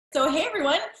So hey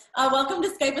everyone, welcome to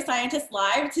Skype a Scientist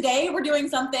Live. Today we're doing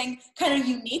something kind of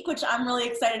unique, which I'm really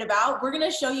excited about. We're going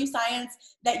to show you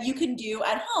science that you can do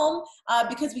at home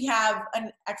because we have an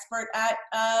expert at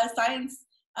science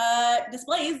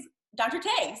displays, Dr.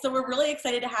 Tay. So we're really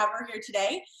excited to have her here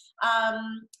today.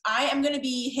 I am going to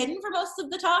be hidden for most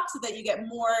of the talk so that you get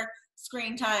more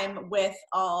screen time with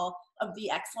all of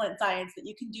the excellent science that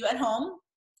you can do at home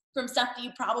from stuff that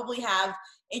you probably have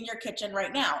in your kitchen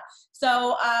right now.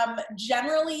 So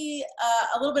generally,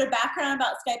 a little bit of background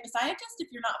about Skype a Scientist, if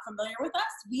you're not familiar with us.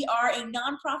 We are a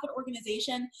nonprofit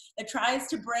organization that tries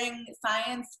to bring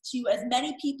science to as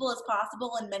many people as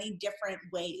possible in many different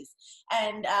ways.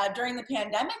 And during the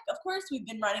pandemic, of course, we've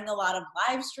been running a lot of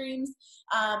live streams.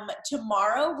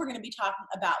 Tomorrow, we're gonna be talking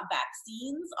about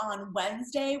vaccines. On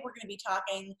Wednesday, we're gonna be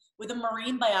talking with a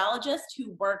marine biologist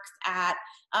who works at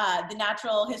the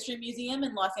Natural History Museum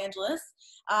in Los Angeles.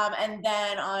 And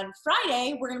then on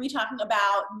Friday, we're going to be talking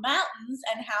about mountains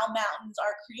and how mountains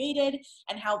are created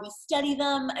and how we study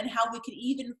them and how we could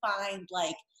even find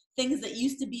like things that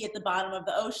used to be at the bottom of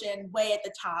the ocean way at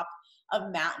the top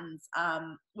of mountains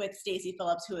with Stacy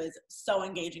Phillips, who is so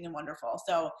engaging and wonderful.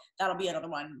 So that'll be another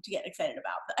one to get excited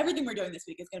about. But everything we're doing this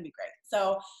week is going to be great.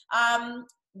 So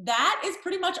that is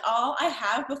pretty much all I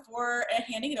have before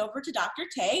handing it over to Dr.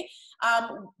 Tay.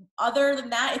 Other than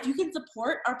that, if you can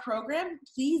support our program,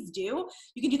 please do.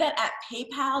 You can do that at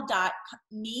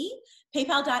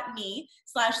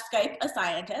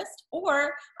paypal.me/Skype-a-Scientist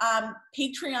or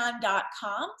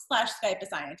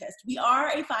patreon.com/Skype-a-Scientist. We are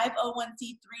a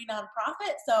 501c3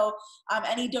 nonprofit, so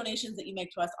any donations that you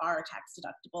make to us are tax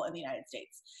deductible in the United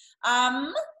States.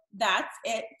 That's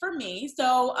it for me.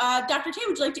 So Dr. Tay,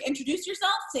 would you like to introduce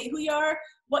yourself, say who you are,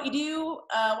 what you do,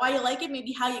 why you like it,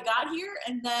 maybe how you got here,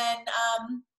 and then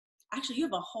actually you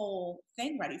have a whole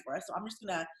thing ready for us, so I'm just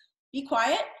gonna be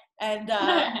quiet and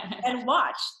and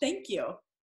watch. Thank you.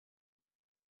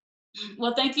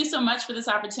 Well, thank you so much for this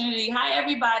opportunity. Hi,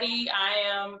 everybody.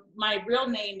 My real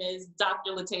name is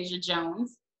Dr. Latasia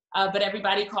Jones, but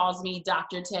everybody calls me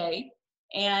Dr. Tay.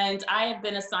 And I have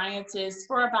been a scientist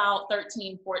for about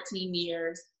 13, 14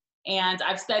 years. And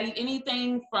I've studied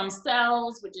anything from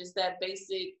cells, which is that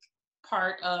basic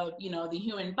part of, the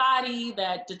human body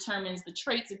that determines the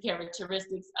traits and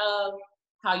characteristics of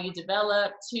how you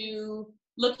develop, to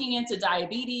looking into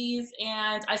diabetes.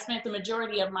 And I spent the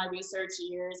majority of my research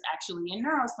years actually in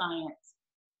neuroscience.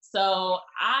 So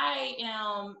I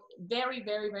am very,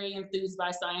 very, very enthused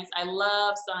by science. I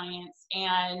love science.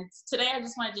 And today I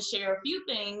just wanted to share a few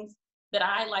things that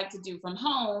I like to do from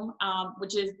home,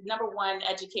 which is number one,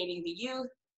 educating the youth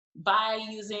by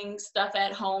using stuff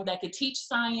at home that could teach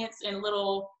science and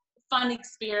little fun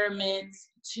experiments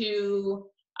to,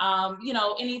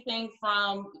 anything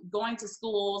from going to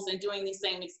schools and doing these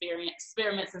same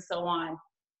experiments and so on.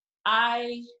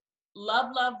 I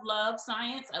love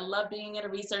science. I love being in a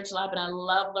research lab and I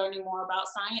love learning more about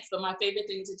science, but my favorite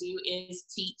thing to do is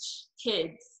teach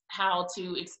kids how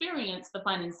to experience the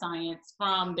fun in science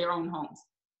from their own homes.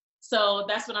 So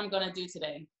that's what I'm going to do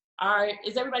today. Are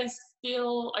you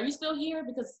still here?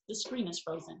 Because the screen is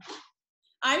frozen.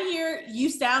 I'm here. You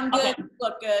sound good. Okay.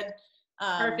 Look good.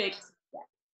 Perfect.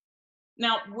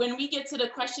 Now, when we get to the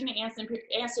question and answer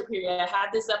period, I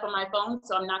have this up on my phone,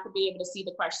 so I'm not going to be able to see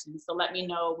the questions. So let me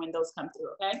know when those come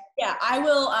through, okay? Yeah, I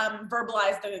will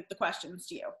verbalize the questions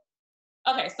to you.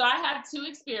 Okay, so I have two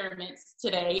experiments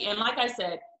today. And like I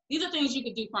said, these are things you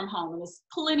could do from home. And there's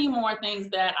plenty more things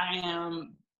that I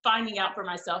am finding out for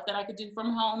myself that I could do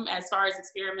from home as far as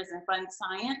experiments and fun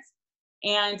science.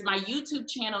 And my YouTube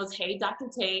channel is Hey Dr.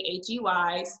 Tay, Hey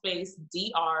space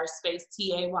Dr space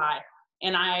Tay.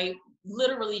 And I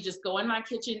literally just go in my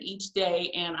kitchen each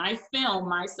day and I film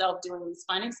myself doing these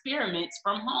fun experiments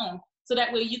from home. So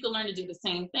that way you can learn to do the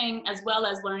same thing as well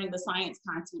as learning the science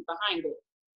content behind it.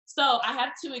 So I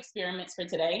have two experiments for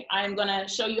today. I'm gonna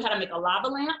show you how to make a lava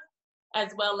lamp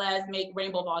as well as make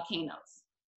rainbow volcanoes.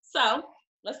 So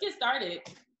let's get started.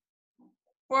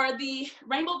 For the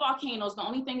rainbow volcanoes, the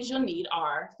only things you'll need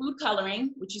are food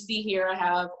coloring, which you see here. I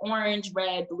have orange,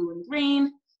 red, blue, and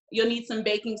green. You'll need some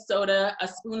baking soda, a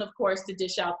spoon, of course, to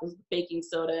dish out the baking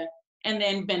soda, and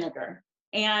then vinegar.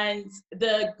 And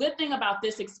the good thing about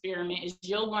this experiment is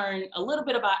you'll learn a little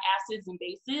bit about acids and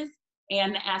bases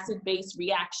and acid-base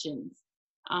reactions.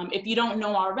 If you don't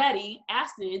know already,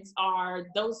 acids are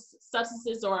those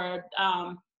substances or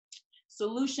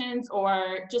solutions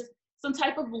or just some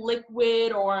type of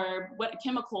liquid or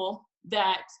chemical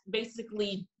that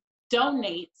basically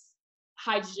donates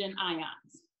hydrogen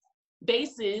ions.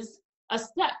 Bases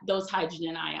accept those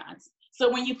hydrogen ions. So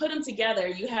when you put them together,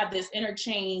 you have this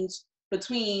interchange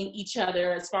between each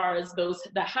other as far as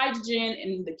the hydrogen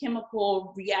and the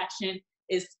chemical reaction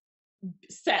is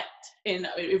set, and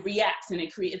it reacts, and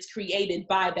it's created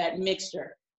by that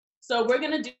mixture. So we're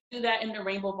going to do that in the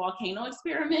rainbow volcano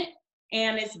experiment.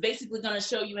 And it's basically going to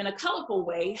show you in a colorful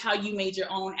way how you made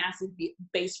your own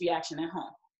acid-base reaction at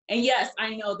home. And yes,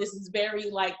 I know this is very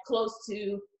like close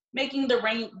to making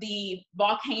the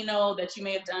volcano that you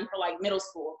may have done for like middle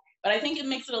school. But I think it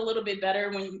makes it a little bit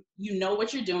better when you know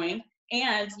what you're doing,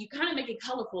 and you kind of make it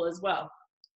colorful as well.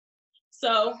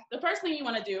 So the first thing you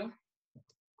want to do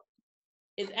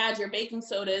is add your baking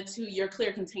soda to your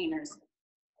clear containers.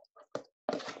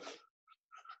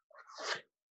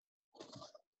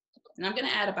 And I'm gonna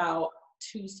add about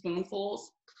 2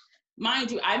 spoonfuls. Mind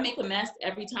you, I make a mess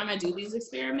every time I do these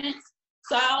experiments.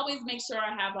 So I always make sure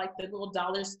I have like the little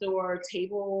dollar store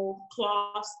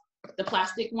tablecloths, the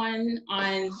plastic one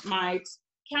on my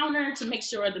counter, to make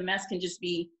sure the mess can just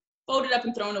be folded up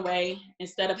and thrown away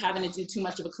instead of having to do too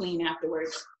much of a clean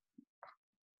afterwards.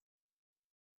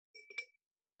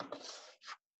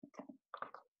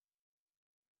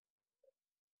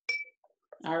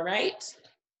 All right.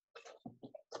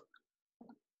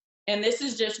 And this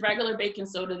is just regular baking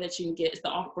soda that you can get. It's the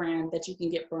off-brand that you can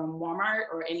get from Walmart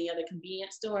or any other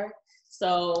convenience store.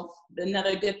 So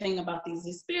another good thing about these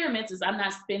experiments is I'm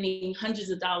not spending hundreds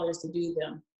of dollars to do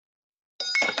them.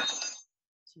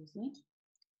 Excuse me.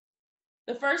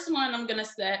 The first one I'm gonna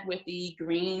set with the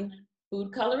green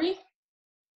food coloring.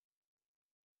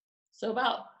 So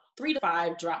about 3 to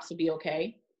 5 drops would be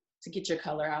okay to get your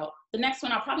color out. The next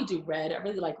one I'll probably do red. I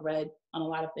really like red on a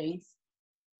lot of things.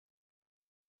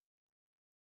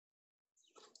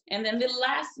 And then the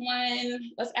last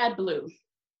one, let's add blue.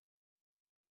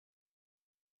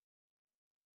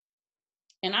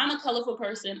 And I'm a colorful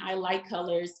person. I like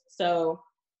colors. So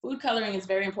food coloring is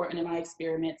very important in my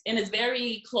experiments. And it's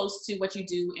very close to what you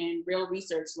do in real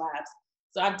research labs.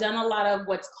 So I've done a lot of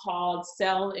what's called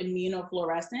cell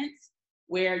immunofluorescence,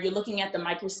 where you're looking at the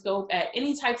microscope at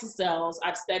any types of cells.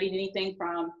 I've studied anything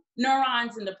from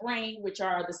neurons in the brain, which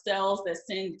are the cells that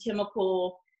send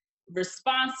chemical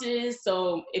responses.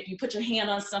 So if you put your hand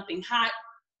on something hot,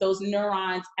 those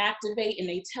neurons activate and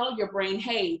they tell your brain,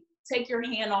 hey, take your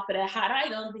hand off of that hot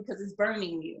item because it's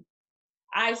burning you.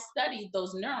 I studied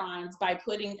those neurons by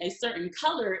putting a certain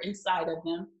color inside of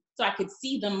them so I could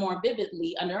see them more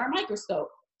vividly under a microscope.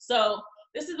 So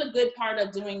this is a good part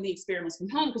of doing the experiments from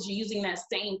home, because you're using that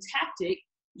same tactic,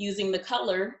 using the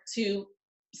color to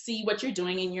see what you're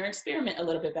doing in your experiment a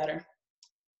little bit better.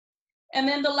 And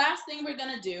then the last thing we're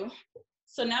gonna do,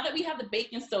 so now that we have the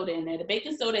baking soda in there, the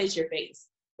baking soda is your base.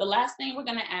 The last thing we're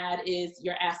gonna add is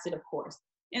your acid, of course.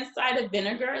 Inside of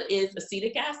vinegar is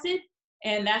acetic acid,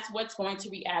 and that's what's going to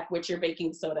react with your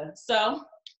baking soda. So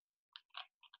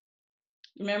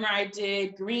remember I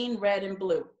did green, red, and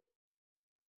blue.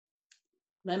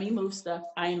 Let me move stuff.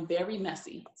 I am very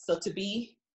messy. So to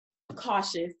be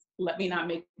cautious, let me not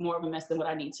make more of a mess than what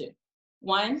I need to.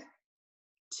 1,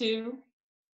 2,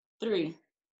 3.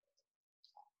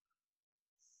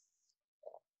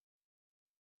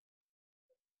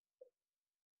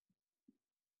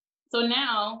 So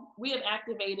now we have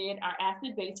activated our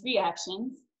acid-base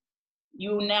reactions.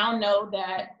 You now know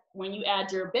that when you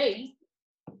add your base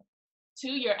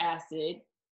to your acid,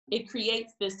 it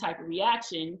creates this type of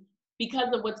reaction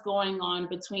because of what's going on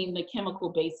between the chemical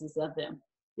bases of them.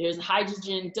 There's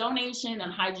hydrogen donation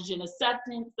and hydrogen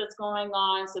acceptance that's going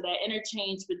on, so that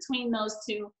interchange between those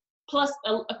two, plus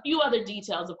a few other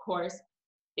details, of course,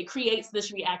 it creates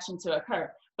this reaction to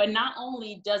occur. But not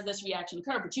only does this reaction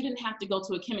occur, but you didn't have to go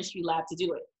to a chemistry lab to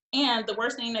do it. And the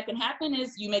worst thing that can happen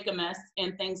is you make a mess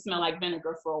and things smell like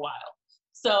vinegar for a while.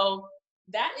 So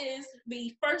that is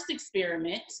the first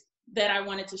experiment that I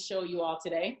wanted to show you all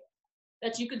today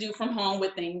that you could do from home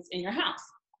with things in your house.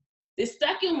 The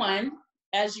second one,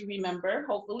 as you remember,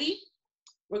 hopefully,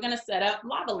 we're gonna set up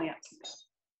lava lamps.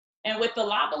 And with the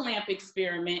lava lamp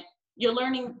experiment, you're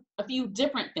learning a few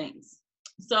different things.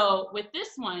 So with this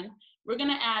one, we're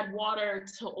gonna add water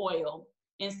to oil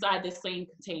inside the same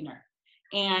container.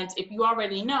 And if you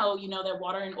already know, you know that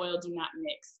water and oil do not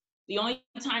mix. The only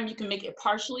time you can make it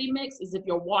partially mix is if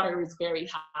your water is very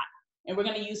hot. And we're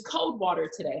gonna use cold water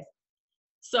today.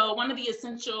 So one of the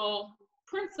essential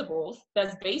principles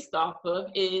that's based off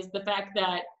of is the fact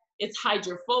that it's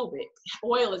hydrophobic.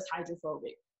 Oil is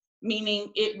hydrophobic,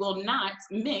 meaning it will not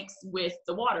mix with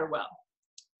the water well.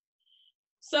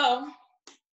 So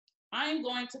I'm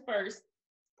going to first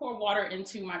pour water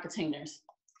into my containers.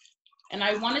 And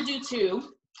I want to do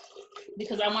 2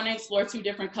 because I want to explore 2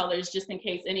 different colors, just in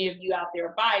case any of you out there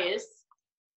are biased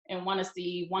and want to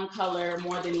see one color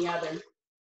more than the other.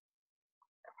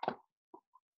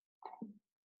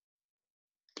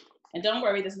 And don't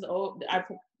worry, this is old. I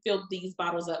filled these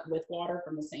bottles up with water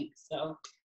from the sink, so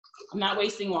I'm not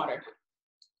wasting water.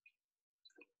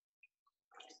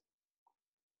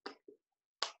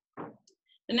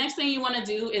 The next thing you want to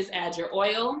do is add your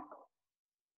oil.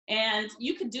 And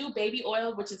you could do baby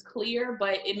oil, which is clear,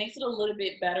 but it makes it a little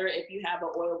bit better if you have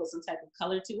an oil with some type of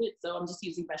color to it. So I'm just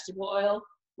using vegetable oil,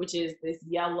 which is this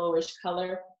yellowish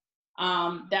color.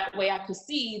 That way I could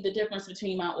see the difference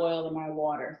between my oil and my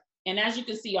water. And as you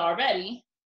can see already,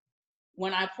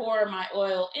 when I pour my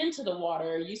oil into the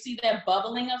water, you see that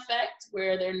bubbling effect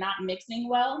where they're not mixing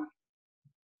well.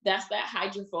 That's that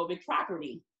hydrophobic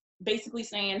property, basically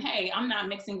saying, hey, I'm not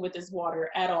mixing with this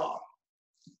water at all.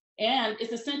 And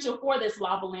it's essential for this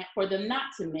lava lamp for them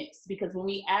not to mix, because when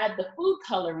we add the food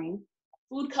coloring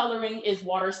is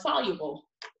water soluble.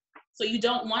 So you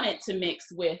don't want it to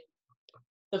mix with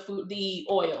the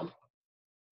oil.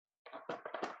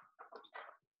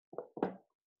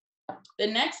 The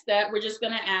next step, we're just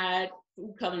gonna add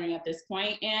food coloring at this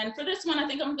point. And for this one, I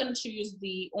think I'm gonna choose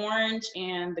the orange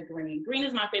and the green. Green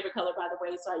is my favorite color, by the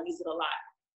way, so I use it a lot.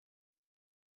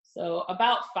 So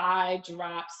about 5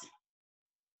 drops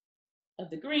of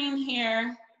the green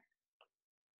here.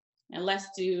 And let's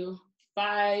do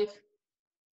 5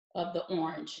 of the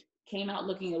orange. Came out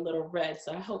looking a little red,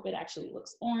 so I hope it actually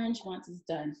looks orange once it's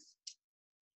done.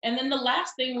 And then the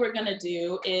last thing we're gonna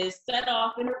do is set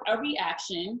off a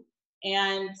reaction.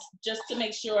 And just to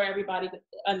make sure everybody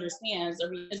understands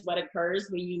what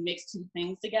occurs when you mix 2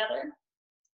 things together.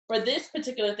 For this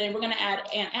particular thing, we're gonna add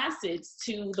antacids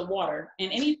to the water.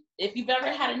 And if you've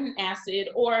ever had an acid,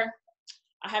 or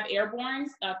I have airborne,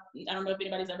 I don't know if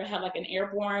anybody's ever had like an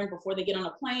airborne before they get on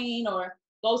a plane or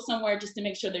go somewhere, just to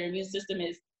make sure their immune system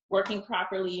is working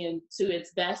properly and to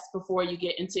its best before you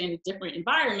get into any different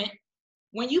environment.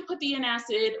 When you put the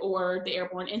antacid or the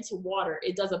airborne into water,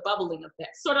 it does a bubbling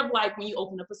effect, sort of like when you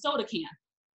open up a soda can.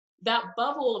 That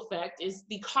bubble effect is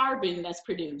the carbon that's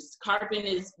produced. Carbon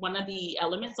is one of the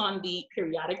elements on the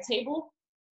periodic table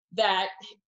that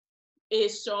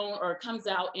is shown or comes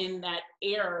out in that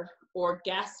air or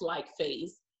gas-like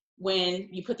phase when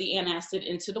you put the antacid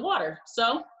into the water.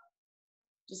 So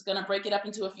just gonna break it up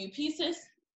into a few pieces,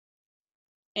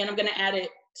 and I'm gonna add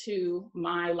it to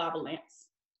my lava lamps.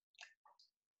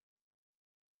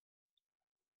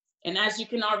 And as you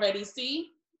can already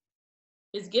see,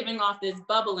 it's giving off this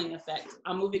bubbling effect.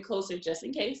 I'll move it closer just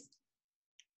in case.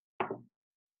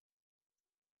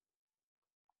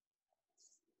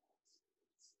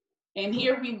 And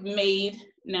here we've made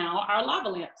now our lava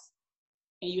lamps.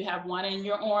 And you have one in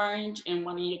your orange and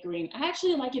one in your green. I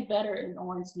actually like it better in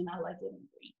orange than I like it in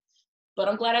green. But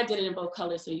I'm glad I did it in both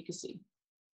colors so you can see.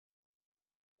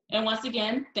 And once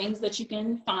again, things that you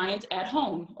can find at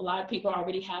home. A lot of people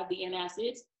already have the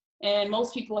antacids. And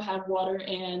most people have water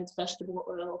and vegetable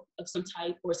oil of some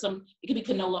type, or it could be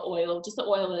canola oil, just the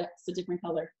oil that's a different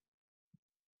color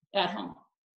at home.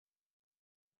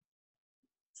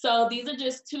 So these are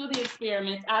just 2 of the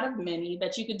experiments out of many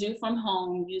that you could do from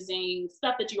home using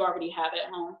stuff that you already have at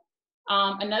home.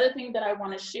 Another thing that I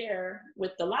want to share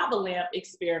with the lava lamp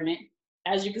experiment,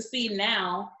 as you can see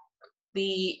now,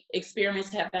 the experiments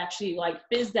have actually like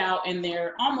fizzed out and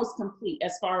they're almost complete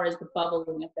as far as the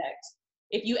bubbling effect.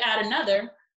 If you add another,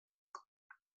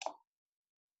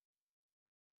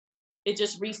 it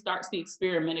just restarts the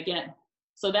experiment again.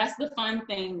 So that's the fun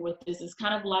thing with this. It's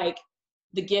kind of like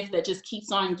the gift that just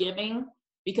keeps on giving,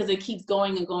 because it keeps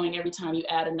going and going every time you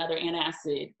add another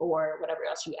antacid or whatever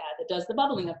else you add that does the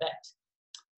bubbling effect.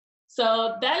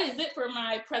 So that is it for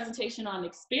my presentation on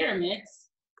experiments.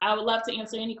 I would love to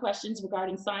answer any questions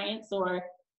regarding science or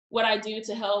what I do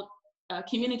to help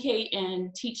communicate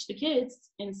and teach the kids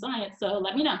in science. So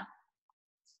let me know.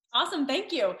 Awesome,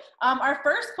 thank you. Our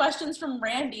first question's from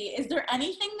Randy. Is there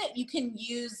anything that you can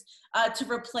use to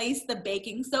replace the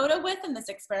baking soda with in this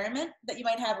experiment that you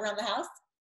might have around the house?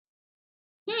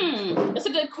 That's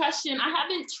a good question. I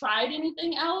haven't tried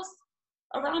anything else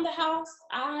around the house.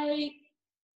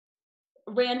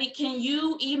 Randy, can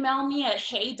you email me at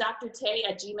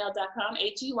heydrtay@gmail.com,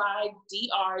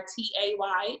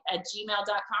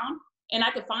 heydrtay@gmail.com, and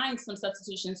I could find some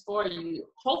substitutions for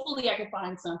you. Hopefully I could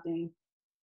find something.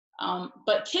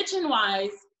 But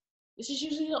kitchen-wise, this is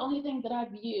usually the only thing that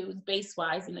I've used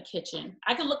base-wise in the kitchen.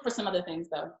 I could look for some other things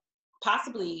though.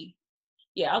 Possibly,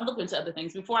 yeah, I'll look into other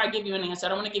things. Before I give you an answer, I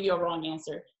don't want to give you a wrong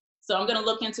answer. So I'm gonna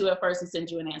look into it first and send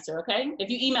you an answer, okay? If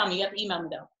you email me, you have to email me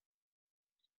though.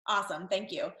 Awesome,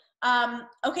 thank you.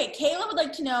 Okay, Kayla would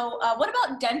like to know, what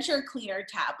about denture cleaner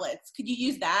tablets? Could you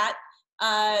use that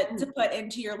to put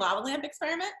into your lava lamp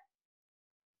experiment?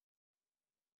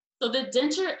 So the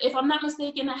denture, if I'm not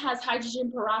mistaken, that has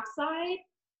hydrogen peroxide.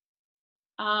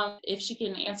 If she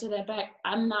can answer that back,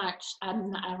 I don't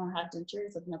have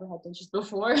dentures. I've never had dentures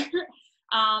before.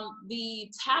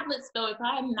 The tablets, though, if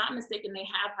I'm not mistaken, they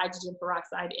have hydrogen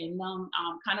peroxide in them,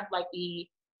 kind of like the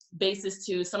basis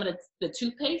to some of the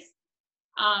toothpaste.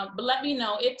 But let me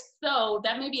know. If so,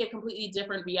 that may be a completely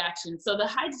different reaction. So the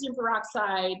hydrogen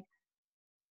peroxide,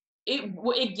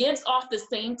 it gives off the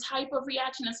same type of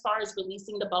reaction as far as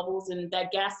releasing the bubbles and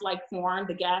that gas-like form.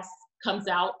 The gas comes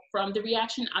out from the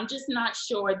reaction. I'm just not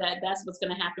sure that that's what's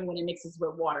going to happen when it mixes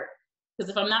with water. Because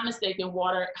if I'm not mistaken,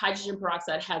 hydrogen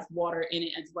peroxide has water in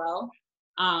it as well.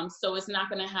 So it's not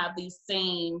going to have the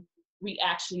same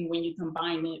reaction when you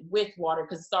combine it with water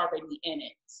because it's already in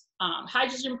it.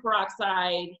 Hydrogen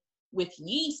peroxide with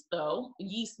yeast, though,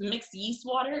 mixed yeast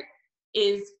water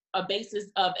is a basis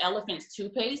of elephant's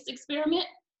toothpaste experiment.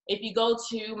 If you go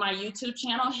to my YouTube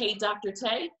channel, Hey Dr.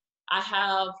 Tay, I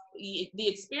have the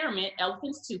experiment,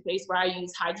 elephant's toothpaste, where I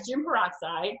use hydrogen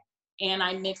peroxide and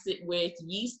I mix it with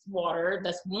yeast water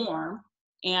that's warm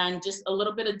and just a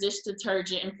little bit of dish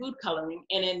detergent and food coloring,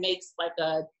 and it makes like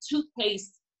a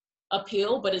toothpaste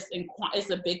appeal, but it's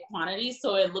a big quantity,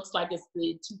 so it looks like it's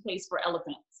the toothpaste for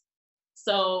elephants.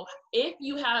 So if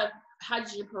you have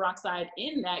hydrogen peroxide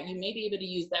in that, you may be able to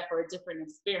use that for a different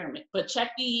experiment, but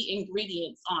check the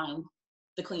ingredients on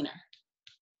the cleaner.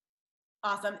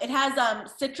 Awesome. It has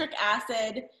citric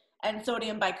acid and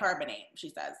sodium bicarbonate, she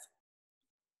says.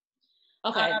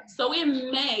 Okay, so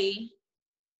it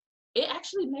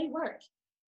actually may work.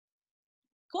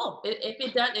 Cool. If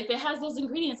it has those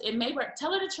ingredients, it may work.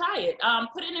 Tell her to try it.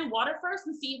 Put it in water first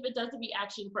and see if it does the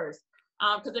reaction first.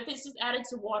 Because if it's just added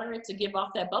to water to give off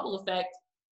that bubble effect,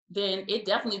 then it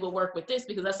definitely will work with this,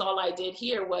 because that's all I did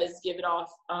here was give it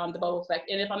off the bubble effect.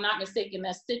 And if I'm not mistaken,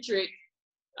 that citric,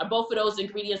 both of those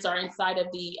ingredients are inside of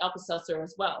the Alka-Seltzer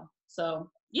as well. So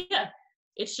yeah,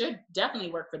 it should definitely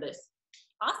work for this.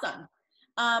 Awesome.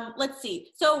 Let's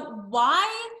see. So why,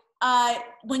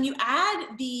 when you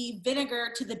add the vinegar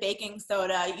to the baking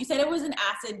soda, you said it was an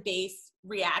acid-base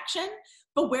reaction,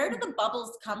 but where do the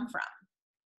bubbles come from?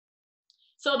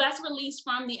 So that's released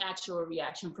from the actual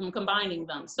reaction, from combining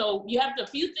them. So you have a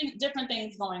few different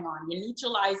things going on. You're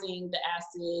neutralizing the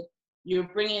acid, you're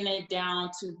bringing it down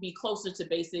to be closer to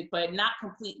basic, but not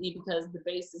completely, because the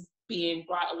base is being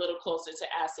brought a little closer to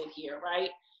acid here, right?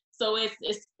 So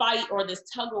it's fight, or this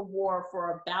tug of war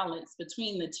for a balance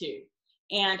between the two.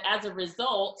 And as a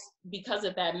result, because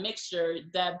of that mixture,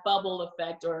 that bubble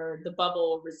effect or the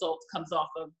bubble result comes off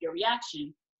of your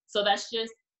reaction. So that's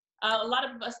just, a lot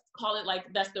of us call it like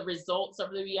that's the results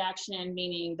of the reaction,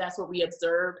 meaning that's what we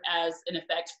observe as an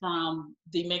effect from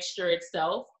the mixture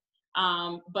itself.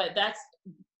 But that's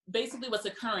basically what's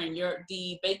occurring.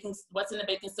 What's in the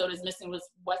baking soda is mixing with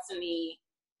what's in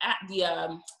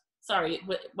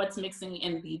what's mixing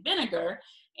in the vinegar,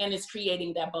 and it's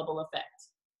creating that bubble effect.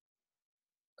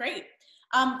 Great.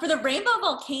 For the rainbow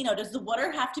volcano, does the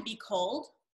water have to be cold?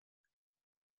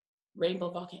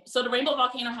 Rainbow volcano. So the rainbow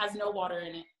volcano has no water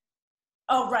in it.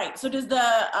 Oh, right. So does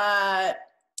the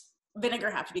vinegar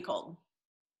have to be cold?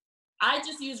 I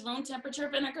just use room temperature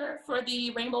vinegar for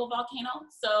the rainbow volcano.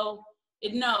 So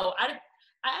no, I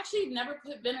actually never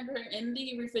put vinegar in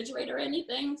the refrigerator or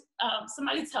anything.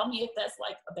 Somebody tell me if that's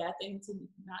like a bad thing to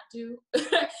not do.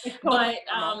 But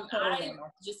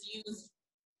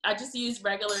I just use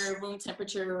regular room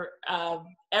temperature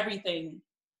everything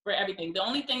for everything. The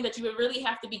only thing that you would really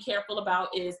have to be careful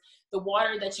about is the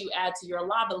water that you add to your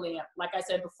lava lamp. Like I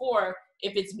said before,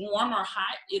 if it's warm or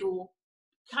hot, it'll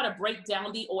kind of break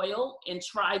down the oil and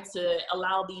try to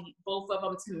allow both of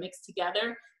them to mix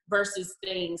together versus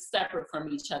staying separate from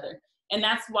each other. And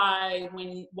that's why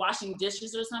when washing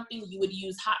dishes or something, you would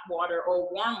use hot water or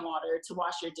warm water to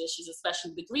wash your dishes,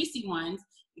 especially the greasy ones,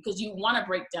 because you want to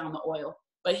break down the oil.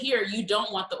 But here, you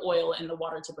don't want the oil and the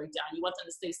water to break down. You want them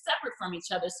to stay separate from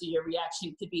each other so your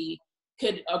reaction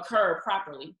could occur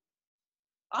properly.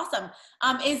 Awesome.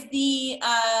 Is the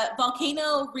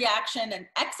volcano reaction an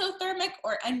exothermic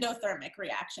or endothermic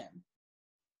reaction?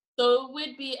 So it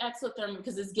would be exothermic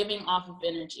because it's giving off of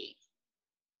energy.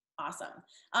 Awesome.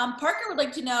 Parker would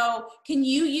like to know, can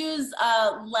you use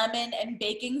lemon and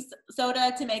baking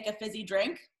soda to make a fizzy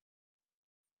drink?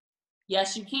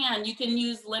 Yes, you can. You can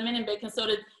use lemon and baking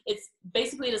soda. It's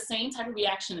basically the same type of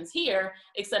reaction as here,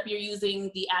 except you're using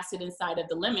the acid inside of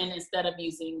the lemon instead of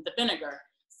using the vinegar.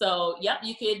 So, yep,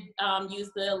 you could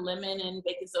use the lemon and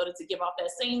baking soda to give off that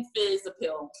same fizz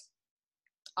appeal.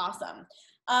 Awesome.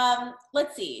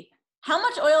 Let's see. How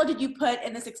much oil did you put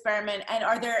in this experiment, and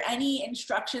are there any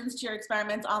instructions to your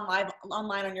experiments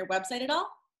online on your website at all?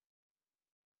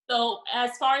 So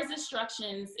as far as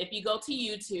instructions, if you go to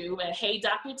YouTube at Hey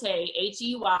Dr. Tay, Hey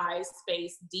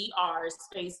space Dr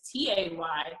space Tay,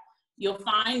 you'll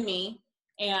find me.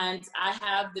 And I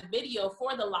have the video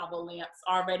for the lava lamps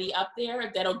already up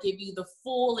there that'll give you the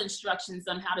full instructions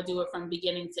on how to do it from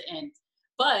beginning to end.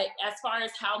 But as far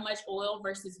as how much oil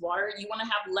versus water, you want to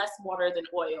have less water than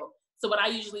oil. So what I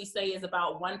usually say is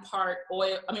about 1 part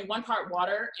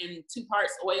water and 2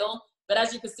 parts oil. But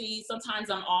as you can see, sometimes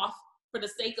I'm off for the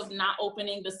sake of not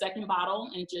opening the second bottle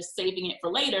and just saving it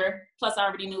for later. Plus I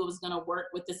already knew it was going to work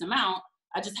with this amount.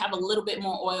 I just have a little bit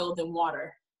more oil than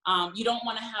water. You don't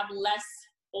want to have less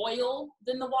oil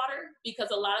than the water because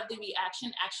a lot of the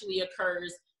reaction actually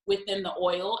occurs within the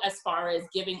oil as far as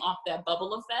giving off that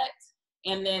bubble effect.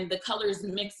 And then the colors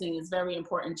mixing is very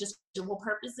important just for visual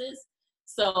purposes.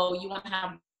 So you want to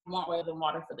have more oil than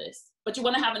water for this, but you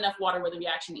want to have enough water where the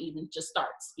reaction even just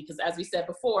starts, because as we said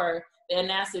before, the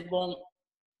antacid won't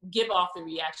give off the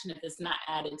reaction if it's not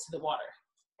added to the water.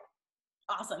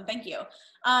 Awesome, thank you.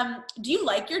 Do you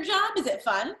like your job? Is it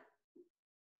fun?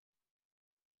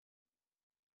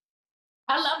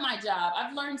 I love my job.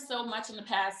 I've learned so much in the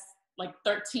past like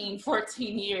 13,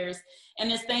 14 years.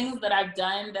 And there's things that I've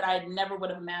done that I never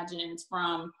would have imagined.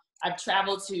 I've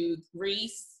traveled to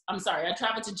I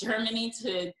traveled to Germany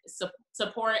to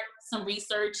support some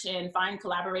research and find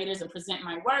collaborators and present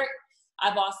my work.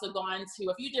 I've also gone to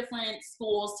a few different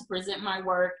schools to present my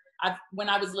work. When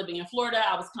I was living in Florida,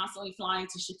 I was constantly flying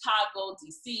to Chicago,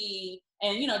 DC,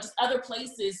 and just other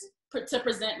places to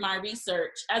present my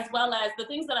research, as well as the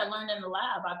things that I learned in the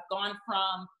lab. I've gone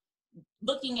from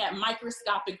looking at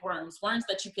microscopic worms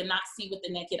that you cannot see with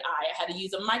the naked eye. I had to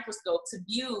use a microscope to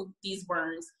view these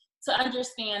worms to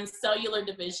understand cellular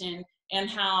division and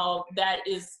how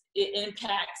it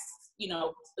impacts,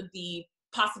 the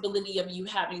possibility of you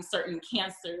having certain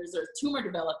cancers or tumor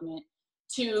development,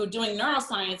 to doing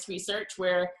neuroscience research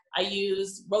where I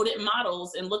used rodent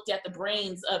models and looked at the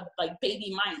brains of like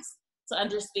baby mice to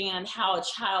understand how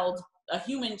a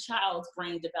human child's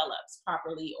brain develops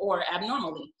properly or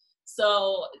abnormally.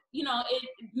 So, it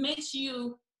makes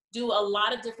you do a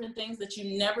lot of different things that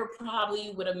you never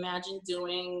probably would imagine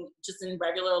doing just in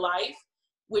regular life,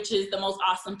 which is the most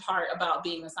awesome part about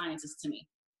being a scientist to me.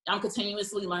 I'm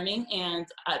continuously learning, and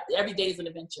every day is an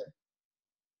adventure.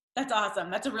 That's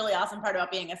awesome. That's a really awesome part about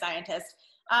being a scientist.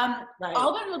 Right.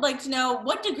 Alban would like to know,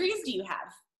 what degrees do you have?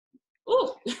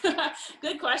 Ooh,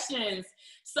 good questions.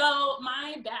 So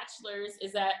my bachelor's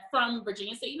is from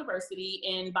Virginia State University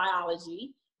in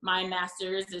biology. My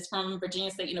master's is from Virginia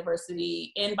State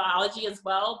University in biology as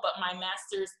well, but my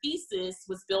master's thesis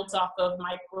was built off of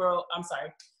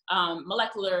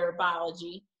molecular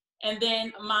biology. And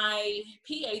then my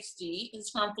PhD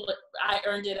is I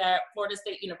earned it at Florida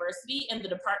State University in the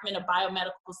Department of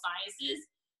Biomedical Sciences.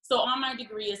 So on my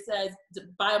degree, it says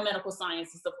biomedical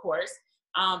sciences, of course,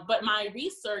 but my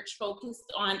research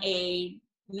focused on a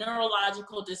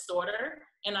neurological disorder,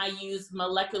 and I use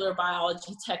molecular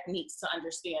biology techniques to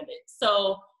understand it.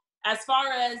 So as far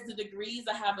as the degrees,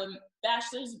 I have a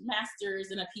bachelor's,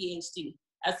 master's, and a PhD.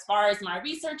 As far as my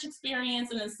research experience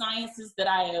and the sciences that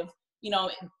I have,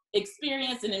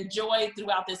 experienced and enjoyed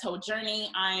throughout this whole journey,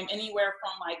 I'm anywhere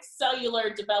from like cellular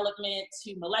development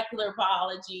to molecular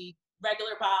biology,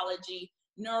 regular biology,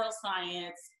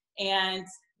 neuroscience, and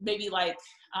maybe like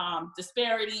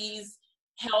disparities,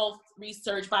 health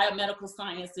research, biomedical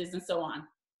sciences, and so on.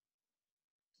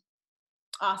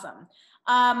 Awesome.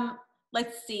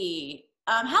 Let's see.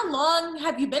 How long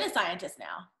have you been a scientist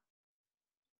now?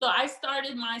 So I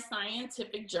started my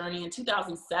scientific journey in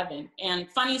 2007. And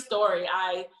funny story,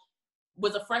 I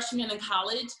was a freshman in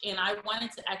college, and I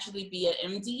wanted to actually be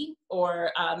an MD or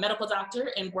a medical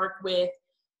doctor and work with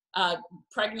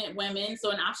pregnant women, so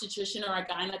an obstetrician or a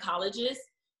gynecologist.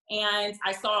 And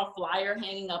I saw a flyer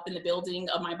hanging up in the building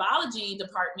of my biology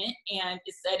department, and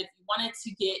it said, if you wanted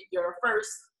to get your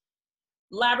first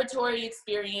laboratory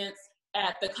experience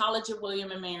at the College of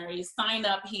William and Mary, sign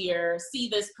up here, see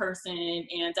this person,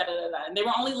 and da da da da. And they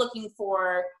were only looking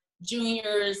for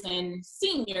juniors and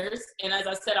seniors. And as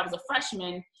I said, I was a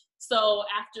freshman. So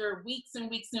after weeks and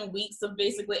weeks and weeks of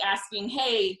basically asking,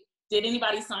 hey, did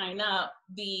anybody sign up?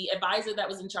 The advisor that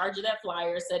was in charge of that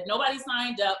flyer said nobody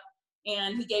signed up.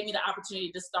 And he gave me the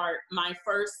opportunity to start my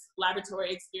first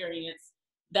laboratory experience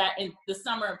that in the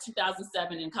summer of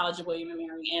 2007 in College of William and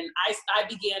Mary. And I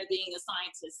began being a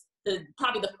scientist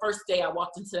probably the first day I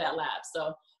walked into that lab.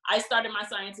 So I started my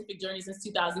scientific journey since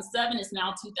 2007. It's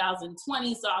now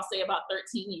 2020, so I'll say about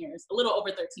 13 years, a little over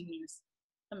 13 years.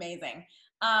 Amazing.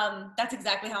 That's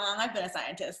exactly how long I've been a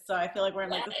scientist. So I feel like we're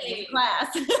in like the same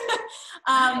class.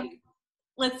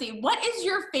 Let's see. What is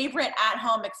your favorite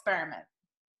at-home experiment?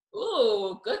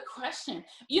 Ooh, good question.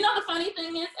 You know, the funny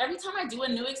thing is, every time I do a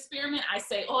new experiment, I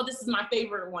say, oh, this is my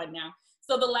favorite one now.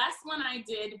 So the last one I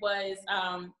did was,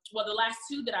 well, the last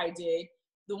two that I did,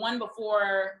 the one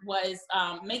before was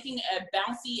making a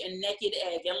bouncy and naked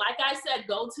egg. And like I said,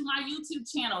 go to my YouTube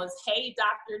channel. It's Hey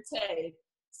Dr. Tay,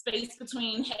 space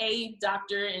between Hey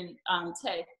Dr. and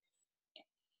Tay.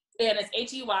 And it's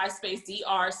H-E-Y space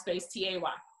D-R space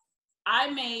T-A-Y.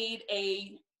 I made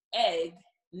a egg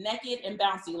naked and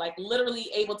bouncy, like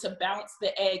literally able to bounce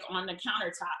the egg on the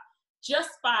countertop just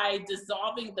by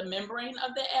dissolving the membrane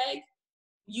of the egg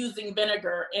using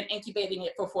vinegar and incubating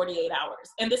it for 48 hours.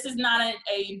 And this is not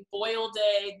a boiled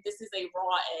egg. This is a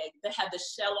raw egg that had the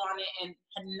shell on it and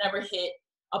had never hit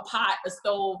a pot, a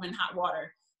stove, and hot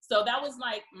water. So that was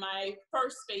like my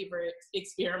first favorite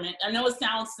experiment. I know it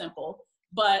sounds simple,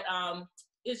 but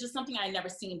it's just something I had never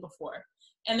seen before.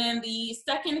 And then the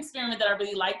second experiment that I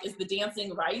really like is the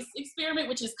dancing rice experiment,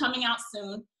 which is coming out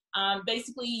soon.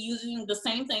 Basically using the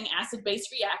same thing, acid-base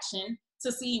reaction,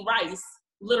 to see rice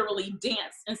literally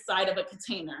dance inside of a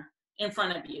container in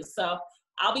front of you. So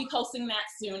I'll be posting that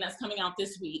soon. That's coming out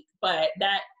this week. But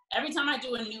that every time I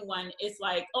do a new one, it's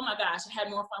like, oh my gosh, I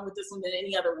had more fun with this one than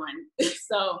any other one.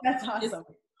 So That's awesome. My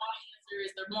answer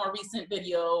is the more recent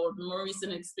video or the more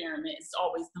recent experiment is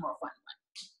always the more fun one.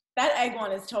 That egg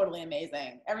one is totally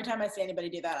amazing. Every time I see anybody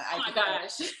do that, oh my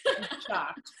gosh, I'm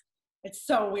shocked. It's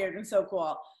so weird and so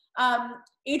cool.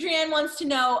 Adrienne wants to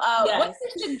know, yes. What's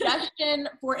your suggestion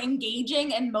for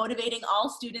engaging and motivating all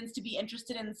students to be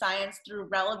interested in science through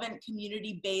relevant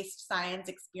community-based science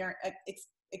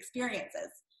experiences?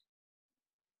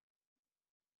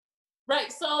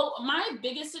 Right, so my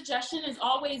biggest suggestion is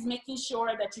always making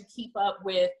sure that you keep up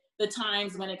with the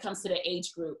times when it comes to the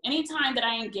age group. Anytime that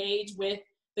I engage with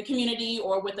the community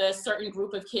or with a certain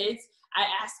group of kids, I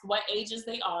ask what ages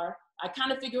they are. I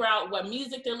kind of figure out what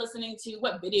music they're listening to,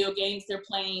 what video games they're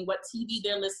playing, what TV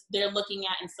they're looking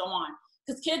at, and so on.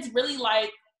 Because kids really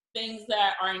like things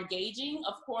that are engaging,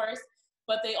 of course,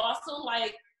 but they also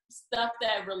like stuff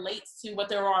that relates to what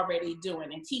they're already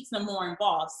doing and keeps them more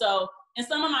involved. So in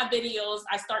some of my videos,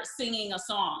 I start singing a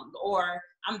song, or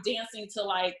I'm dancing to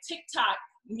like TikTok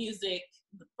music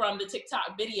from the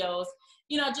TikTok videos,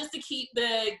 you know, just to keep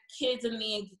the kids in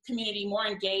the community more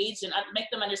engaged and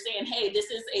make them understand, hey, this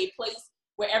is a place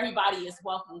where everybody is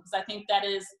welcome. Because I think that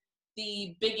is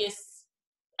the biggest,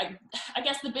 I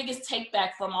guess the biggest take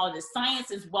back from all of this. Science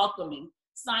is welcoming.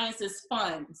 Science is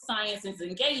fun. Science is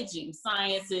engaging.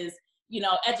 Science is, you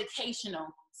know, educational.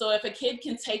 So if a kid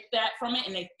can take that from it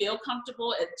and they feel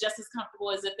comfortable, just as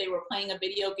comfortable as if they were playing a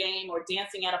video game or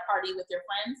dancing at a party with their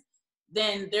friends,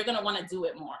 then they're going to want to do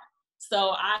it more.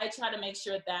 So I try to make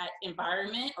sure that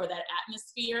environment or that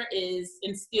atmosphere is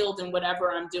instilled in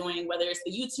whatever I'm doing, whether it's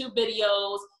the YouTube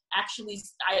videos. Actually,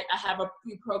 I have a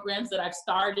few programs that I've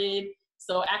started.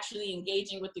 So actually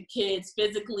engaging with the kids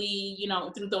physically, you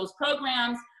know, through those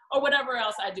programs, or whatever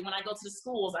else I do. When I go to the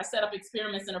schools, I set up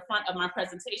experiments in the front of my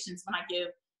presentations when I give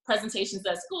presentations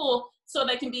at school, so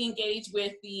they can be engaged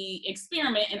with the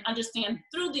experiment and understand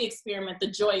through the experiment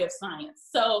the joy of science.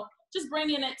 So just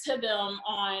bringing it to them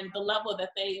on the level that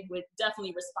they would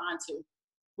definitely respond to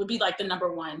would be like the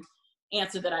number one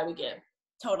answer that I would give.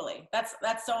 Totally. That's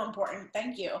so important.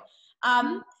 Thank you.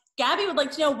 Gabby would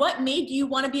like to know, what made you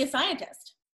want to be a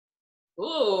scientist?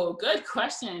 Ooh, good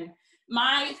question.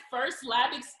 My first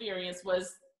lab experience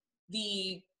was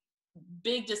the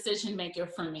big decision maker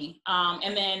for me.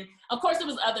 And then, of course, there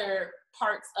was other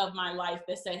parts of my life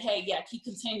that said, hey, yeah, keep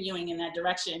continuing in that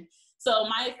direction. So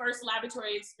my first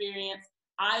laboratory experience,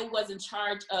 I was in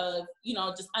charge of, you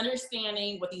know, just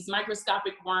understanding what these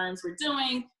microscopic worms were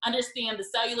doing, understand the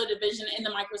cellular division in the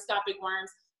microscopic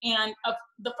worms. And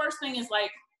the first thing is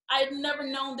like, I had never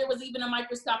known there was even a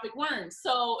microscopic worm.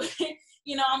 So,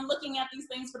 you know, I'm looking at these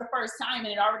things for the first time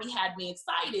and it already had me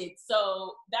excited.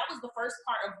 So that was the first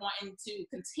part of wanting to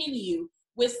continue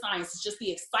with science. It's just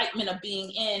the excitement of being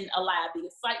in a lab, the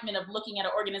excitement of looking at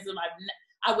an organism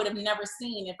I would have never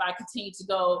seen if I continued to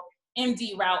go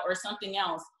MD route or something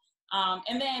else.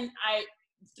 And then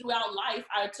throughout life,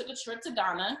 I took a trip to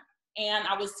Ghana and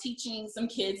I was teaching some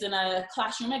kids in a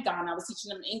classroom at Ghana. I was teaching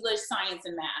them English, science,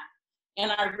 and math.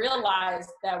 And I realized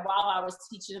that while I was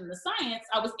teaching them the science,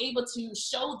 I was able to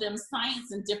show them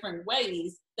science in different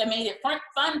ways that made it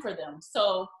fun for them.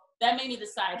 So that made me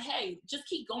decide, hey, just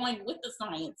keep going with the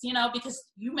science, you know, because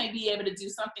you may be able to do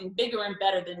something bigger and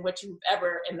better than what you've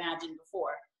ever imagined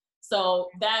before. So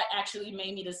that actually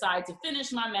made me decide to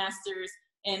finish my master's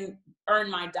and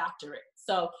earn my doctorate.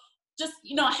 So just,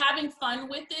 you know, having fun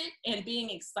with it and being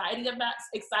excited about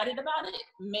it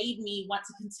made me want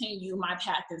to continue my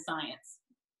path in science.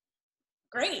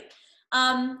 Great.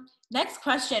 Next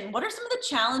question. What are some of the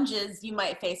challenges you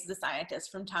might face as a scientist,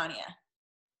 from Tanya?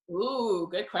 Ooh,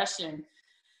 good question.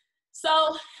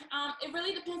 So it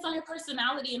really depends on your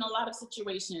personality in a lot of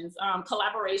situations.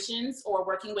 Collaborations or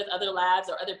working with other labs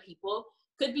or other people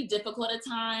could be difficult at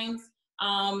times.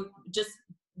 Just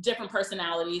different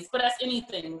personalities, but as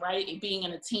anything, right? Being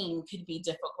in a team could be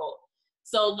difficult.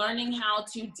 So learning how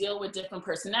to deal with different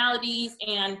personalities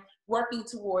and working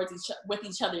towards with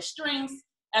each other's strengths,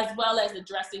 as well as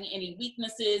addressing any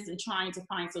weaknesses and trying to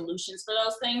find solutions for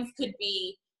those things could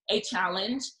be a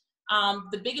challenge.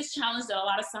 The biggest challenge that a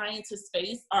lot of scientists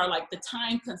face are like the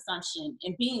time consumption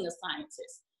in being a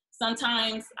scientist.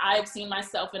 Sometimes I've seen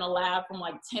myself in a lab from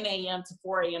like 10 a.m. to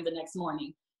 4 a.m. the next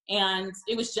morning. And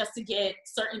it was just to get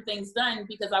certain things done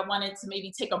because I wanted to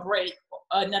maybe take a break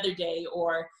another day,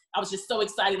 or I was just so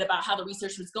excited about how the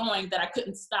research was going that I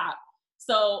couldn't stop.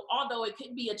 So although it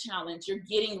could be a challenge, you're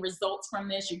getting results from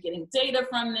this, you're getting data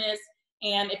from this.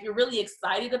 And if you're really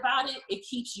excited about it, it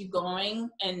keeps you going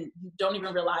and you don't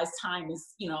even realize time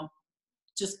is, you know,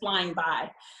 just flying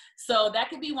by. So that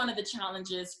could be one of the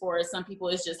challenges for some people,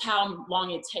 is just how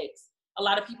long it takes. A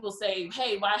lot of people say,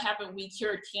 hey, why haven't we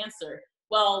cured cancer?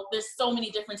 Well, there's so many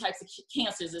different types of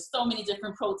cancers. There's so many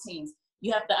different proteins.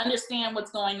 You have to understand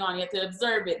what's going on. You have to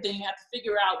observe it. Then you have to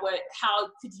figure out how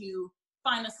could you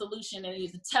find a solution, and you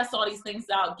have to test all these things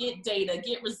out, get data,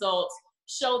 get results,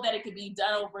 show that it could be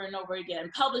done over and over again,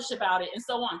 publish about it, and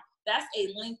so on. That's a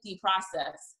lengthy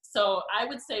process. So I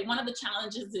would say one of the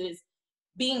challenges is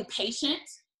being patient,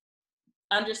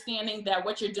 understanding that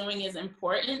what you're doing is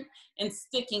important, and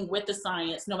sticking with the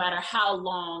science no matter how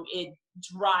long it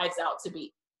drives out to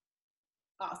be.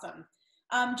 Awesome.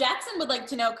 Jackson would like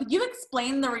to know, could you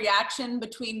explain the reaction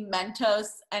between Mentos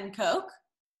and Coke?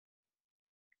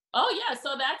 Oh yeah,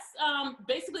 so that's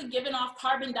basically giving off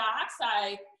carbon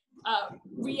dioxide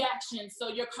reaction. So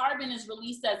your carbon is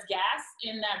released as gas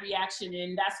in that reaction,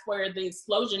 and that's where the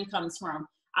explosion comes from.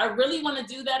 I really want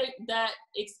to do that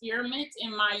experiment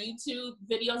in my YouTube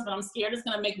videos, but I'm scared it's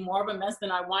going to make more of a mess than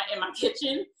I want in my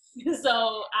kitchen.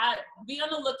 So be on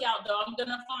the lookout though. I'm going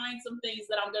to find some things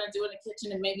that I'm going to do in the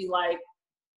kitchen and maybe like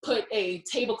put a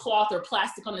tablecloth or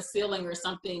plastic on the ceiling or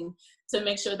something to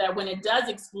make sure that when it does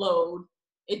explode,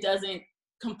 it doesn't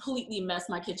completely mess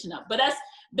my kitchen up. But that's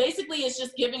basically, it's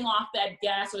just giving off that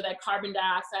gas or that carbon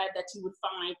dioxide that you would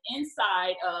find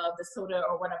inside of the soda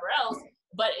or whatever else,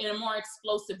 but in a more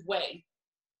explosive way.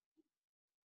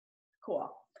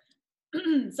 Cool.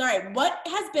 Sorry, what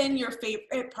has been your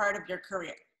favorite part of your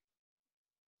career?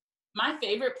 My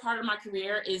favorite part of my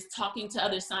career is talking to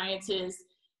other scientists,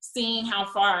 seeing how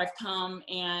far I've come,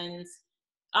 and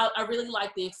I really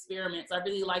like the experiments. I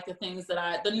really like the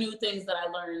new things that I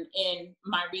learned in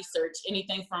my research,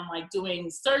 anything from like doing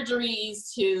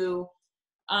surgeries to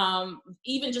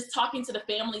even just talking to the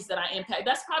families that I impact.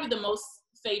 That's probably the most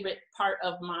favorite part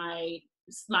of my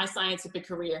scientific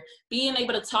career, being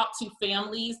able to talk to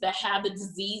families that have the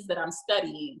disease that I'm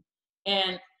studying.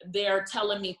 And they're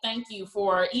telling me, thank you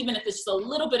for, even if it's just a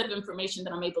little bit of information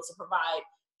that I'm able to provide,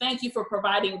 thank you for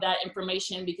providing that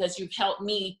information because you've helped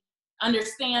me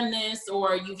understand this,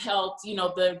 or you've helped, you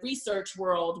know, the research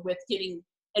world with getting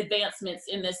advancements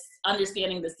in this,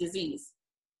 understanding this disease.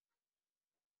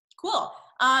 Cool.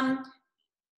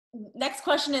 Next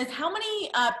question is, how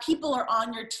many people are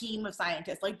on your team of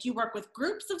scientists? Like, do you work with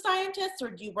groups of scientists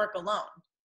or do you work alone?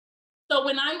 So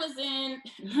when I was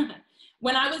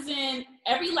in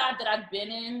every lab that I've been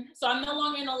in, so I'm no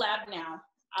longer in a lab now,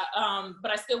 but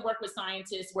I still work with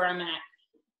scientists where I'm at.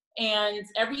 And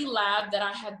every lab that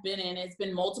I have been in, it's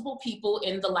been multiple people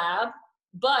in the lab,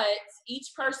 but each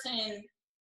person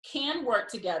can work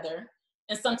together.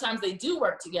 And sometimes they do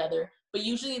work together, but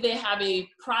usually they have a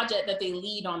project that they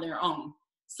lead on their own.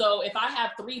 So if I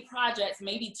have 3 projects,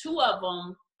 maybe 2 of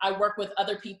them I work with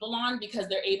other people on because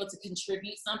they're able to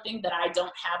contribute something that I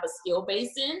don't have a skill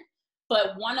base in.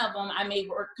 But one of them I may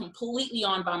work completely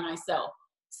on by myself.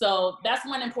 So that's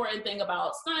one important thing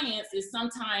about science, is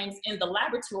sometimes in the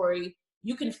laboratory,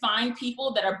 you can find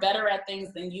people that are better at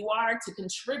things than you are to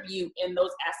contribute in those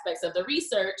aspects of the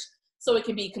research so it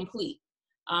can be complete.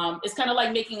 It's kind of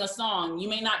like making a song. You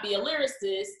may not be a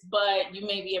lyricist, but you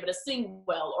may be able to sing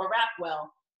well or rap well.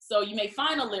 So you may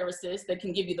find a lyricist that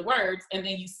can give you the words, and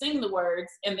then you sing the words,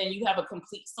 and then you have a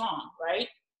complete song, right?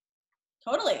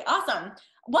 Totally. Awesome.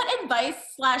 What advice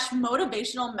 /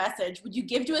 motivational message would you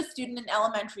give to a student in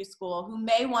elementary school who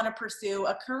may want to pursue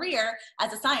a career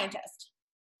as a scientist?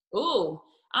 Ooh,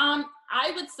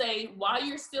 I would say while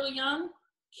you're still young,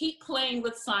 keep playing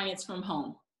with science from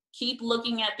home. Keep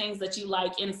looking at things that you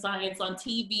like in science on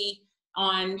TV,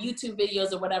 on YouTube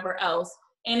videos or whatever else.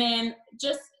 And then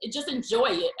just enjoy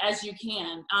it as you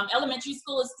can. Elementary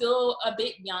school is still a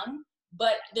bit young,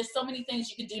 but there's so many things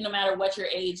you can do no matter what your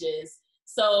age is.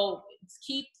 So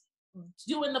keep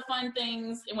doing the fun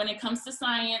things. And when it comes to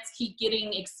science, keep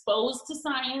getting exposed to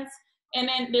science. And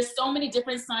then there's so many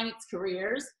different science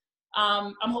careers.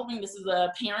 I'm hoping this is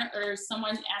a parent or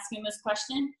someone asking this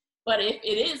question, but if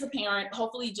it is a parent,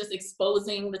 hopefully just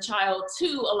exposing the child to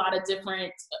a lot of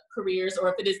different careers, or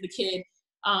if it is the kid,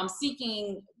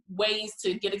 seeking ways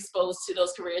to get exposed to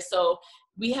those careers. So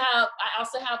I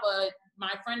also have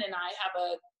my friend and I have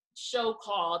a show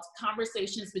called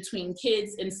Conversations Between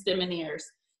Kids and STEMineers.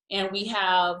 And we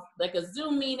have like a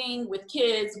Zoom meeting with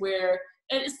kids where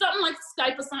it's something like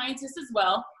Skype a Scientist as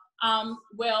well.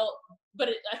 But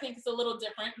I think it's a little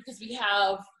different because we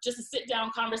have just a sit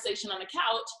down conversation on the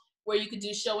couch where you could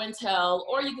do show and tell,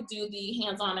 or you could do the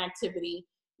hands-on activity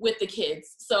with the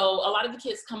kids. So a lot of the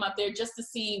kids come up there just to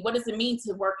see what does it mean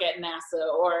to work at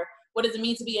NASA, or what does it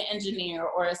mean to be an engineer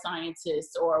or a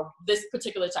scientist or this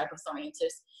particular type of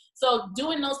scientist. So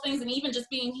doing those things, and even just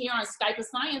being here on Skype a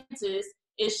Scientist,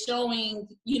 is showing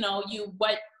you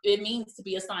what it means to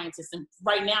be a scientist. And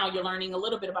right now you're learning a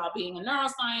little bit about being a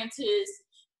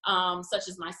neuroscientist, such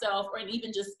as myself, or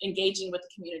even just engaging with the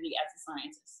community as a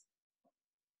scientist.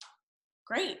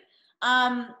 Great.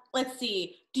 Let's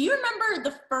see. Do you remember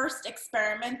the first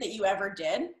experiment that you ever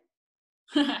did?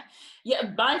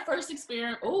 Yeah, my first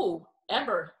experiment,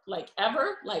 ever, like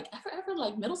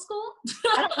middle school?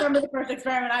 I don't remember the first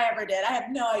experiment I ever did. I have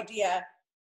no idea.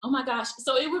 Oh my gosh.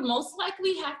 So it would most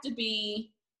likely have to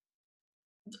be,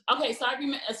 okay, so I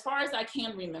remember, as far as I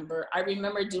can remember, I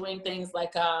remember doing things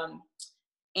like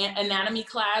anatomy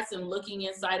class and looking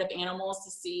inside of animals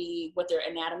to see what their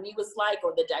anatomy was like,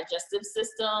 or the digestive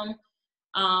system,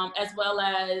 as well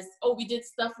as, we did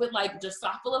stuff with like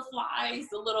Drosophila flies,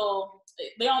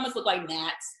 they almost look like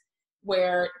gnats,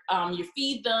 where you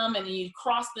feed them and then you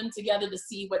cross them together to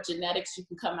see what genetics you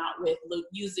can come out with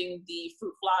using the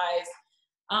fruit flies.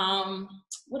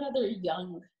 What other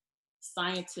young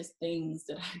scientist things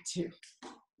did I do?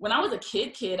 When I was a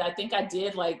kid, I think I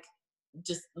did like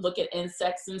just look at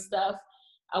insects and stuff.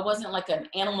 I wasn't like an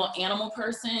animal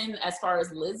person as far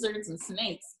as lizards and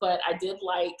snakes, but I did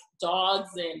like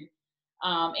dogs and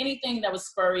anything that was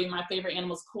furry. My favorite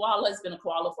animal is koala. It's been a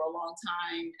koala for a long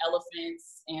time,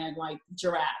 elephants, and like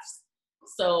giraffes.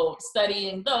 So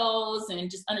studying those and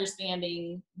just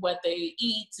understanding what they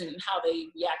eat and how they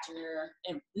react in their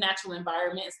natural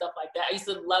environment and stuff like that. I used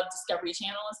to love Discovery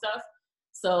Channel and stuff.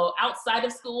 So outside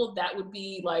of school, that would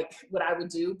be like what I would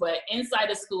do. But inside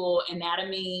of school,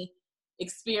 anatomy,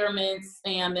 experiments,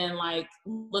 and then like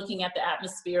looking at the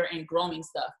atmosphere and growing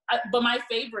stuff. But my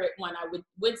favorite one I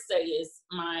would say is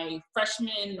my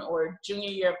freshman or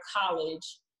junior year of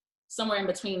college, somewhere in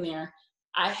between there.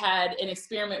 I had an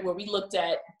experiment where we looked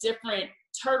at different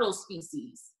turtle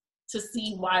species to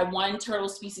see why one turtle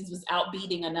species was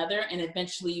outbeating another and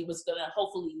eventually was going to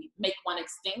hopefully make one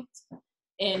extinct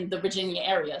in the Virginia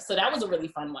area. So that was a really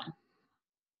fun one.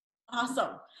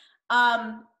 Awesome.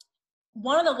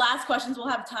 One of the last questions we'll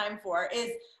have time for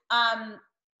is,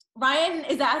 Ryan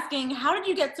is asking, how did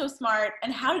you get so smart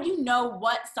and how did you know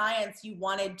what science you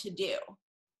wanted to do?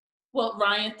 Well,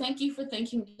 Ryan, thank you for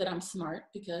thinking that I'm smart,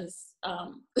 because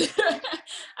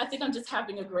I think I'm just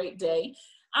having a great day.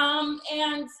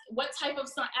 And what type of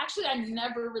science, actually, I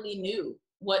never really knew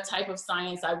what type of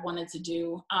science I wanted to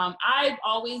do. I've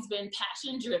always been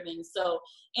passion driven. So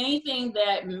anything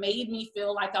that made me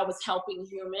feel like I was helping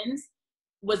humans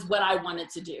was what I wanted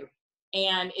to do.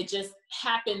 And it just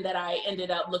happened that I ended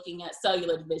up looking at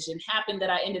cellular division, happened that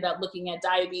I ended up looking at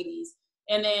diabetes.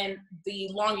 And then the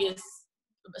longest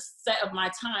set of my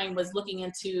time was looking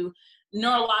into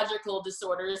neurological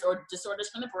disorders or disorders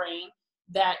from the brain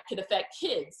that could affect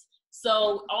kids.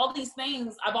 So all these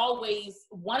things I've always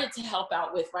wanted to help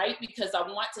out with, right? Because I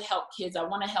want to help kids. I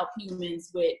want to help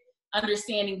humans with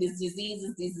understanding these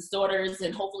diseases, these disorders,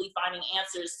 and hopefully finding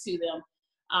answers to them.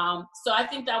 So I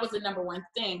think that was the number one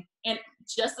thing. And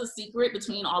just a secret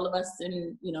between all of us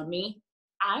and me,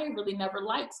 I really never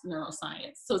liked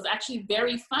neuroscience. So it's actually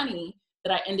very funny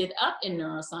that I ended up in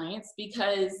neuroscience,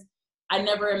 because I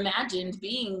never imagined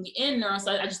being in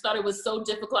neuroscience. I just thought it was so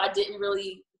difficult. I didn't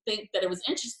really think that it was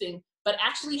interesting, but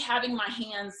actually having my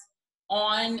hands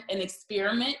on an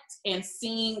experiment and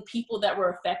seeing people that were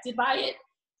affected by it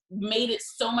made it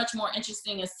so much more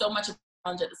interesting and so much a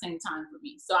challenge at the same time for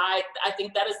me. So I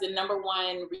think that is the number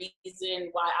one reason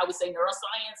why I would say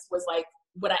neuroscience was like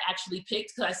what I actually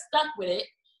picked, because I stuck with it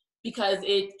because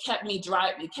it kept me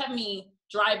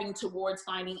driving towards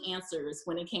finding answers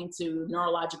when it came to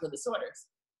neurological disorders.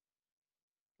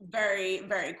 Very,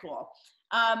 very cool.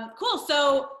 Cool.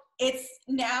 So it's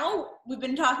now, we've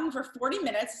been talking for 40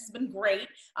 minutes. This has been great.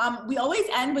 We always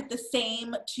end with the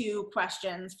same 2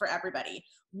 questions for everybody.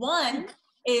 One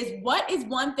is, what is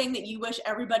one thing that you wish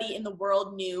everybody in the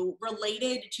world knew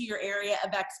related to your area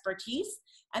of expertise?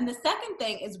 And the second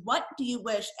thing is, what do you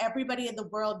wish everybody in the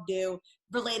world knew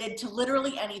related to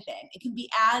literally anything? It can be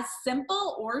as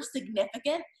simple or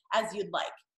significant as you'd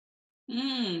like.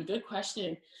 Good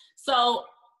question. So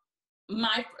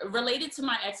related to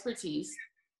my expertise,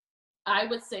 I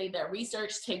would say that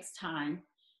research takes time,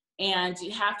 and you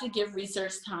have to give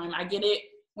research time. I get it.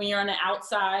 When you're on the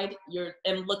outside,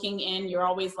 and looking in, you're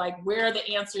always like, where are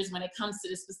the answers when it comes to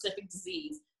the specific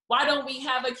disease? Why don't we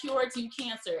have a cure to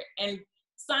cancer? And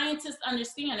scientists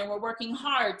understand, and we're working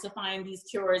hard to find these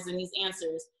cures and these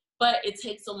answers, but it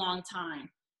takes a long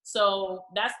time. So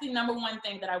that's the number one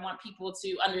thing that I want people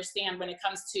to understand when it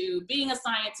comes to being a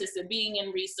scientist and being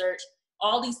in research.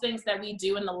 All these things that we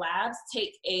do in the labs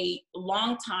take a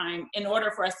long time in order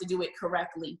for us to do it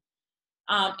correctly.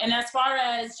 And as far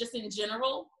as just in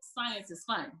general, science is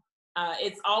fun.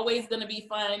 It's always going to be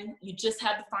fun. You just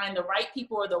have to find the right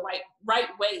people or the right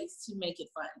ways to make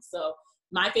it fun. So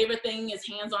my favorite thing is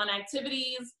hands-on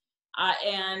activities.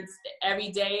 And every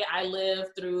day I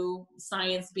live through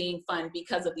science being fun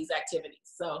because of these activities.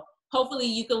 So hopefully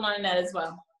you can learn that as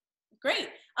well. Great.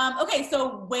 Okay,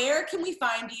 so where can we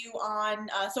find you on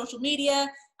social media?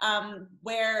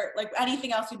 Where, like,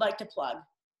 anything else you'd like to plug?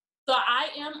 So I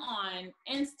am on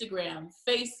Instagram,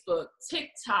 Facebook,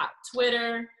 TikTok,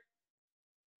 Twitter,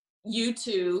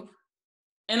 YouTube,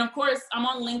 and of course I'm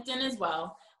on LinkedIn as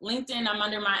well. LinkedIn, I'm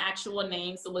under my actual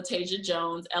name, so Latasia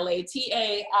Jones,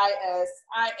 Lataisiajones.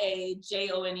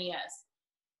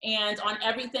 And on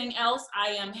everything else,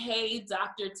 I am Hey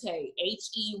Dr. Tay,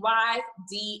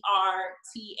 HeyDrTay.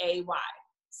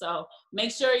 So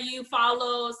make sure you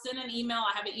follow, send an email.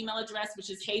 I have an email address,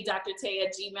 which is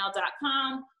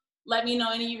heydrtay@gmail.com. Let me know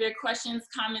any of your questions,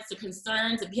 comments, or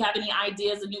concerns. If you have any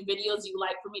ideas of new videos you'd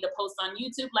like for me to post on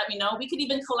YouTube, let me know. We could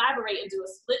even collaborate and do a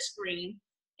split screen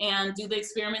and do the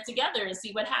experiment together and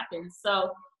see what happens.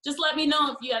 So just let me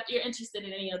know if you're interested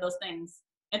in any of those things.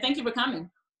 And thank you for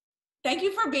coming. Thank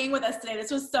you for being with us today.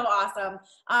 This was so awesome.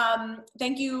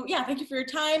 Thank you. Yeah, thank you for your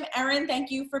time. Erin,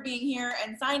 thank you for being here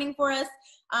and signing for us.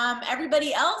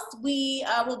 Everybody else, we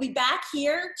will be back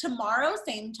here tomorrow,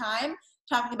 same time,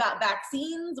 talking about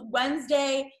vaccines.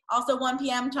 Wednesday, also 1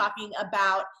 p.m., talking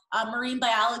about marine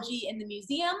biology in the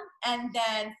museum. And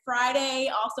then Friday,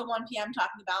 also 1 p.m.,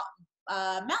 talking about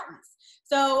mountains.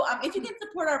 So if you can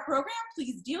support our program,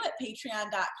 please do it.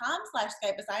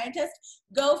 Patreon.com/SkypeAScientist.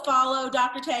 Go follow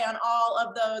Dr. Tay on all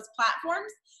of those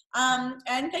platforms.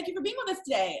 And thank you for being with us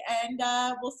today. And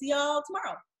we'll see y'all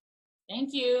tomorrow.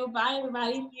 Thank you. Bye,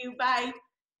 everybody. Thank you. Bye.